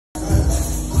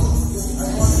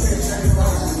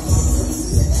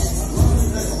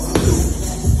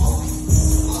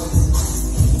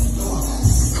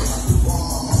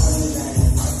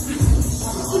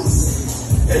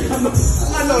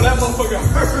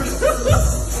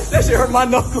shit hurt my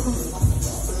knuckles.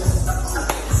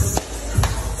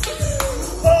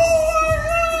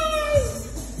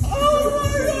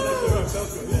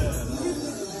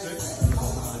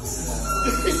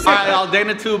 Alright, y'all,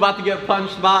 Dana 2 about to get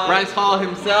punched by Bryce Hall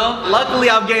himself. Luckily,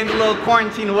 I've gained a little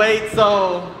quarantine weight,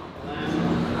 so...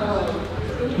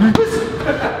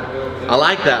 I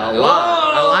like that a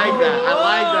lot. I like that. I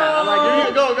like that. I like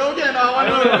that. Go again.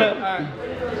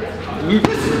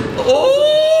 Oh!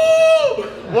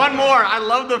 One more. I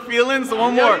love the feeling, so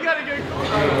one more. You gotta get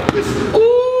Ooh!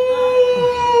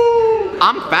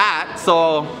 I'm fat,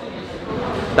 so...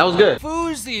 That was good.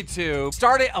 FouseyTube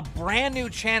started a brand new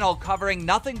channel covering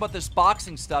nothing but this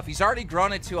boxing stuff. He's already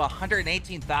grown it to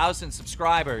 118,000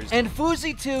 subscribers. And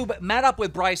FouseyTube met up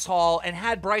with Bryce Hall and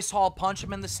had Bryce Hall punch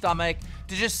him in the stomach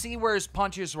to just see where his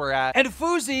punches were at. And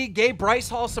Fousey gave Bryce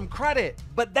Hall some credit,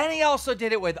 but then he also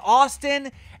did it with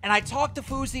Austin. And I talked to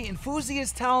Fousey, and Fousey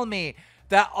is telling me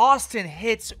that Austin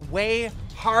hits way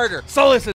harder. So listen.